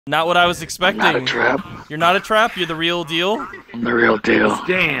Not what I was expecting. I'm not a trap. You're not a trap? You're the real deal? I'm the real deal.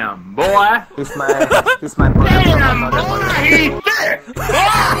 Damn, boy. He's my brother. Damn, boy, he's thick.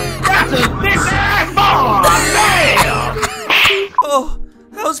 That's a thick ass boy. Damn. Oh,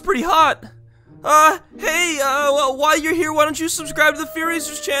 that was pretty hot. Hey, well, while you're here, why don't you subscribe to the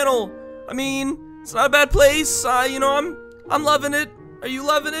VRCHAT channel? I mean, it's not a bad place. You know, I'm loving it. Are you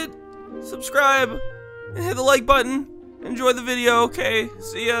loving it? Subscribe and hit the like button. Enjoy the video, okay?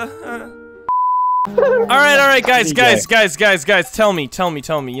 See ya. Alright, guys, tell me.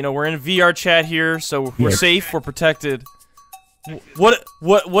 You know, we're in VRCHAT here, so we're safe, we're protected. What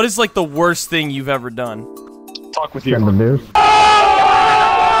is like the worst thing you've ever done? Talk with you.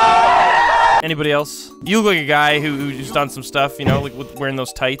 Anybody else? You look like a guy who's done some stuff, you know, like with wearing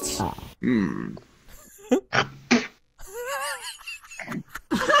those tights.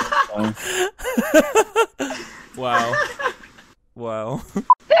 Wow. Wow.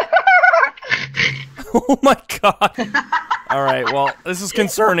 Oh my god. Alright, well, this is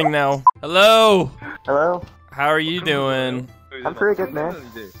concerning now. Hello? Hello? How are you doing? I'm pretty good, man.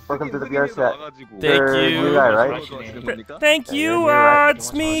 Welcome to the VRCHAT. Thank You're you. a new guy, right? Thank you,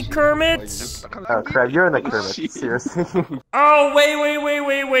 it's me, Kermit. Oh crap, you're in the Kermit. Seriously. Oh,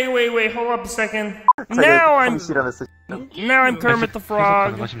 wait, hold up a second. Now I'm Kermit the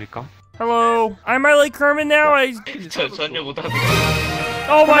Frog. Hello. Am I like Kermit now?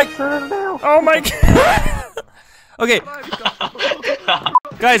 Oh my god. Okay.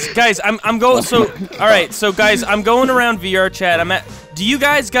 Guys, I'm going, alright, so guys, I'm going around VRCHAT. Do you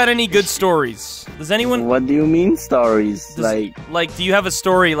guys got any good stories? Does anyone? What do you mean stories? Like, do you have a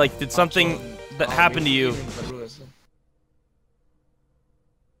story, like, did something that happened to you?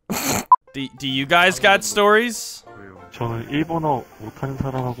 Do you guys got stories? 저는 일본어 못하는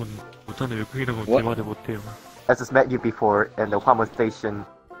사람하고는 못하는 외국인하고 대화를 못해요. I just met you before in the Huamo station.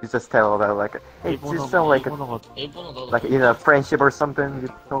 You just tell about like, hey, you sound like in a friendship or something. You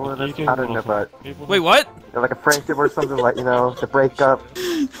told us, I don't know, but wait, what? Like a friendship or something, like, you know, the breakup.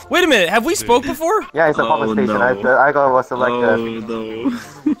 Wait a minute, have we spoke before? Yeah, it's a Huamo station. No. I got was like no.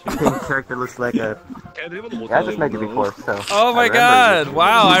 the character looks like a. Yeah, I just met you before, so. Oh my god!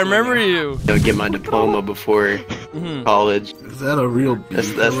 Wow, I remember you. I'll get my diploma before college. Is that a real?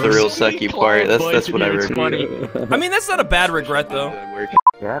 That's the real sucky part. That's what I regret. I mean, that's not a bad regret though.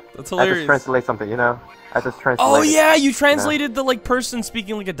 Yeah, that's I hilarious. just translate something, you know. I just translate. Oh yeah, you translated the like person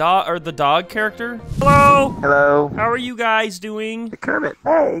speaking like a dog or the dog character. Hello. Hello. How are you guys doing? Kermit.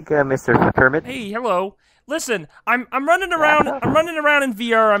 Hey, Mr. Kermit. Hey, hello. Listen, I'm running around. I'm running around in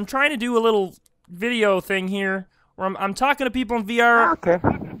VR. I'm trying to do a little video thing here where I'm talking to people in VR. Okay.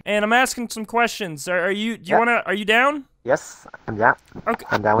 And I'm asking some questions. Are you down? Yes, I'm down. Okay.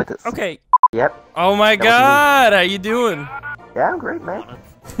 I'm down with this. Okay. Yep. Oh my god, how you doing? Yeah, I'm great, man.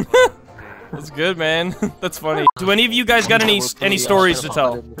 That's good, man. That's funny. Do any of you guys got any stories to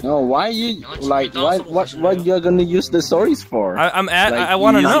tell? No, why you like what you're gonna use the stories for? I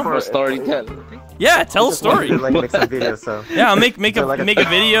want to know. For storytelling. Yeah, tell a story. Like make some videos, so. Yeah, I'll make a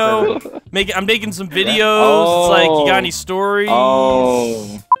video. I'm making some videos. It's like, you got any stories?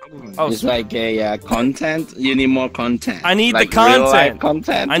 It's like a content. You need more content. I need like the content. Real life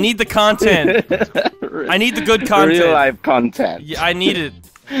content. I need the content. I need the good content. Real life content. Yeah, I need it.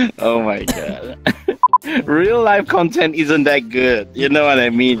 Oh my god. Real life content isn't that good. You know what I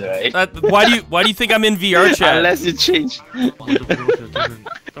mean, right? Why do you think I'm in VRCHAT? Unless you change.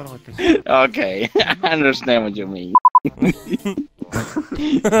 Okay, I understand what you mean.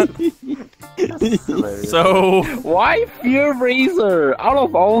 So why Fear Razor? Out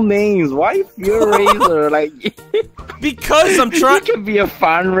of all names, why Fear Razor? Like, because I'm trying. You can be a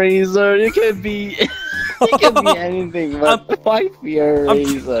fundraiser. You can be. You can be anything, but why Fear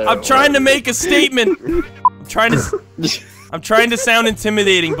Razor? I'm trying to make a statement. I'm trying to sound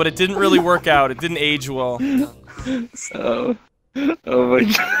intimidating, but it didn't really work out. It didn't age well. Oh my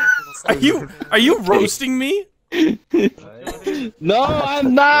god. Are you roasting me? No,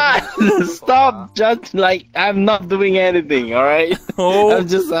 I'm not. Stop just like I'm not doing anything, alright? Oh. I'm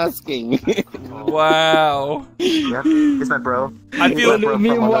just asking. Wow. Yeah, it's my bro. I feel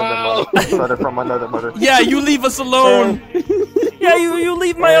from another mother. Yeah, you leave us alone. Yeah, you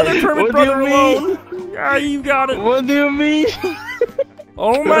leave my other Kermit brother alone. Yeah, you got it. What do you mean?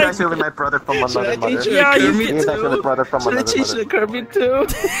 Oh my! He's actually my brother from another mother. Yeah, he's actually brother from another mother. Should I change the Kermit too?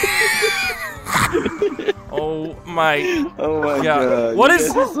 Oh my! Oh my god! What is?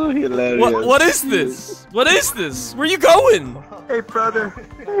 So hilarious. What is this? What is this? Where you going? Hey brother!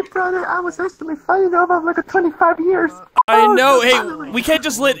 I was actually fighting over like 25 years. I know. Hey, we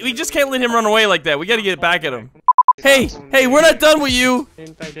just can't let him run away like that. We gotta get back at him. Hey, we're not done with you,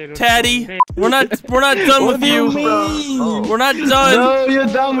 Taddy. We're not done with you. We're not done. No, you're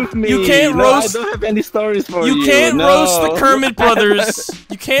done with me. You can't roast. I don't have any stories for you. You can't roast the Kermit brothers.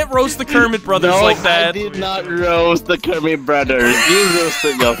 You can't roast the Kermit brothers like that. I did not roast the Kermit brothers. You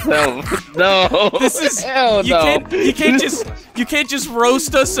roasted yourself. No. This is hell no. You can't just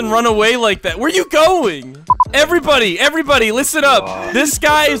roast us and run away like that. Where are you going? Everybody, listen up. This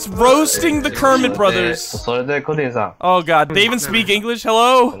guy is roasting the Kermit brothers. Oh god, they even speak English?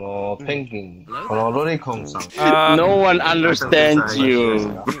 Hello? No one understands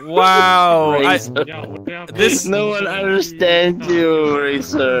you. Wow. No one understands you,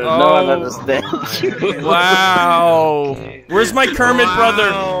 Racer. No one understands you. Wow. Where's my Kermit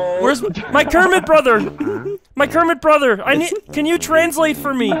brother? Where's my Kermit brother? My Kermit brother. Can you translate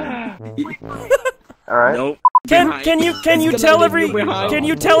for me? All right. Nope. Can you tell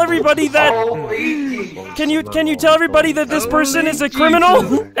everybody that this person is a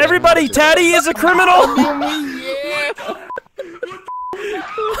criminal? Everybody, Taddy is a criminal.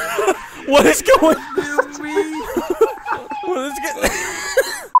 What is going?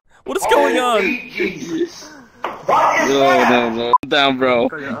 What is going on? No. Calm down, bro.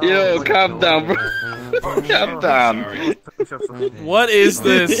 Yo, calm down, bro. Calm down. What is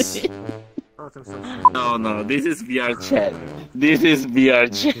this? No, this is VRCHAT. This is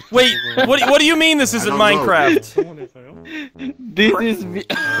VRCHAT. Wait, what do you mean this isn't Minecraft? This is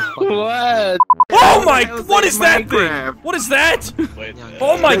what? Oh my! What is that thing? What is that?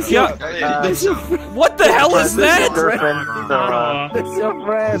 Oh my god! What the hell is that? That's your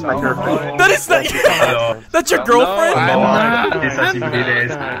friend. My girlfriend. That is that. That's your girlfriend? My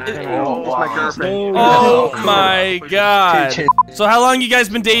girlfriend. Oh my god! So how long you guys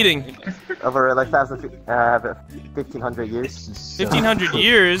been dating? Over like 1,500 years. 1,500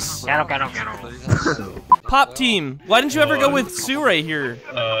 years? Pop team, why didn't you ever go with Sue right here?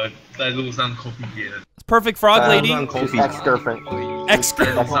 Perfect frog lady. She's ex-girlfriend.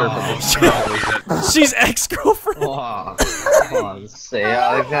 Ex-girlfriend. She's ex-girlfriend.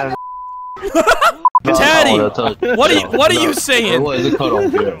 Taddy, what are you saying?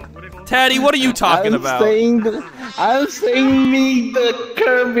 Taddy, what are you talking about? I'm saying the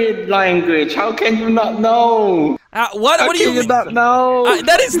Kermit language. How can you not know? What do you not know?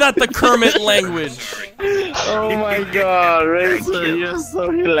 That is not the Kermit language. Oh my god, Racer, you're so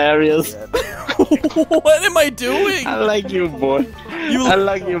hilarious. What am I doing? I like you, boy. I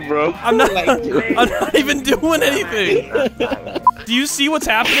like you, bro. I'm not even doing anything. Do you see what's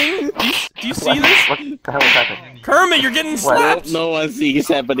happening? Do you see this? What the hell is happening? Kermit, you're getting slapped. No one sees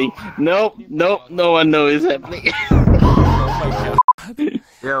happening. Nope, no one knows it's happening.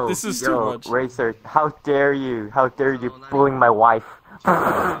 Yo, this is too much. Racer, how dare you? How dare you bullying my wife?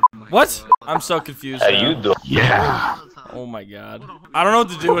 What? I'm so confused. How you doing? Yeah. Oh my god. I don't know what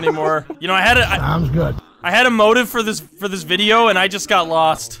to do anymore. You know, Sounds good. I had a motive for this video, and I just got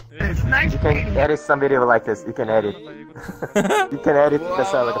lost. You can edit some video like this. You can edit. You can edit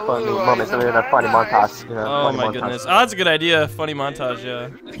this like a funny moment, so a funny montage. You know, oh my goodness. Oh, that's a good idea. Funny montage, yeah.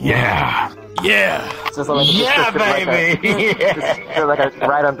 Yeah. Just like a baby. Just like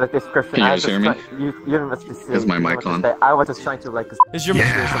right on the description. Can you guys hear me? You must be serious. Is my mic on? I was just trying to like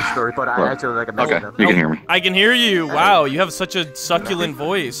share some story, but I actually like okay, you can hear me. I can hear you. Wow, you have such a succulent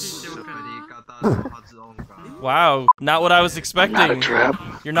voice. Wow, not what I was expecting. Not a trap.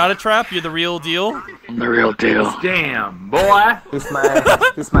 You're not a trap? You're the real deal? I'm the real deal. Damn, boy. He's my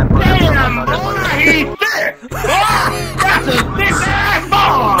brother. Damn, boy, he's thick. That's a thick ass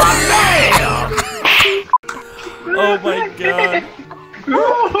boy. Damn. Oh my god.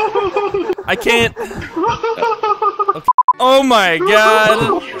 I can't. Okay. Oh my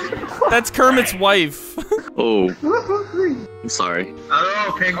god. That's Kermit's wife. Oh. I'm sorry.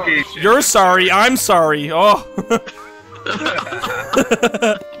 Hello, Pinky. You're sorry, I'm sorry. Oh.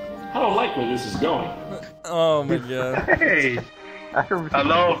 I don't like where this is going. Oh my god. Hey.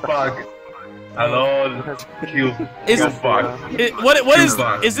 Hello, fuck. Hello, Q. What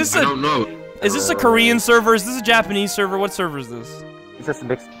is this I don't know. Is this a Korean server? Is this a Japanese server? What server is this? It's just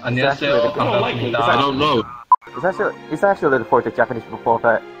mixed. I don't know. It's actually for the Japanese people,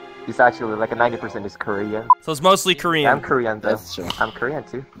 but it's actually like a 90% is Korean. So it's mostly Korean. I'm Korean though. That's true. I'm Korean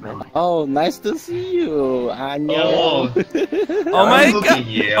too, man. Oh, nice to see you. Oh. Oh my god.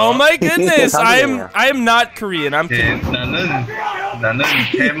 Oh my goodness. I am not Korean. I'm 나는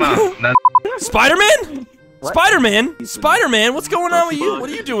테마. Spider-Man? Spider-Man? Spider-Man? What's going on with you? What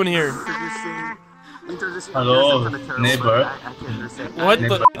are you doing here? Hello, neighbor. What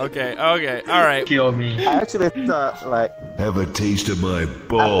the? Okay, alright. Kill me. I actually thought like have a taste of my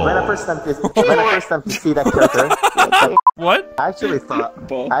balls. when I first time to see that character, What? I actually thought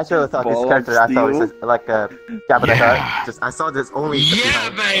this character I thought was just like a Jabba the Hutt. Just I saw this only. Yeah,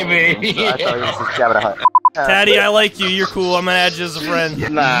 baby. So I thought it was just Jabba the Hutt. Taddy, I like you. You're cool. I'm gonna add you as a friend.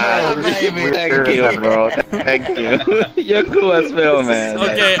 Nah, baby. Thank you, bro. Thank you. You're cool as well, man.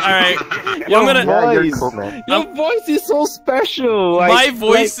 Okay, alright. Your I'm gonna. Yeah, you're voice. cool, man. Your voice is so special. My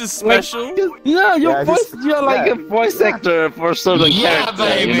voice is special? Yeah, your Yeah, voice. You're like yeah. a voice actor for certain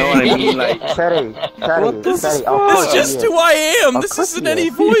character. You know what I mean? Like, Teddy, What the Teddy, fuck? of This course is just he who I am. Of This course isn't he any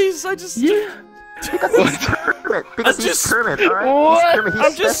is. voice. I just. Because he's Kermit. Because I'm he's just- Kermit, alright? What? He's Kermit, he's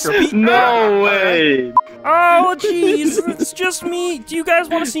I'm just special. speaking. no way. Oh, jeez. It's just me. Do you guys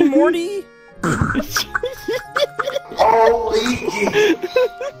want to see Morty?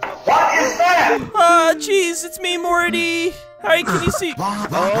 Jeez, it's me, Morty. Alright, can you see?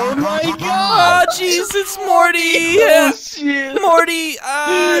 Oh my Oh, god. jeez, it's Morty. Oh shit. Morty.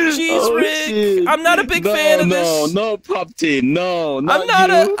 Jeez, Oh, Rick. shit. I'm not a big fan of this. No, Pop T. No, not I'm not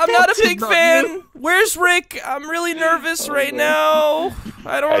you. a big fan. Where's Rick? I'm really nervous right now.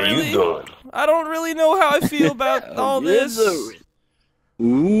 I don't really know how I feel about all this.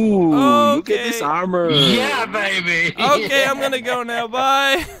 Ooh, look at Okay. this armor. Yeah, baby. Okay, I'm gonna go now.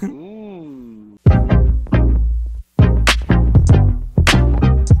 Bye.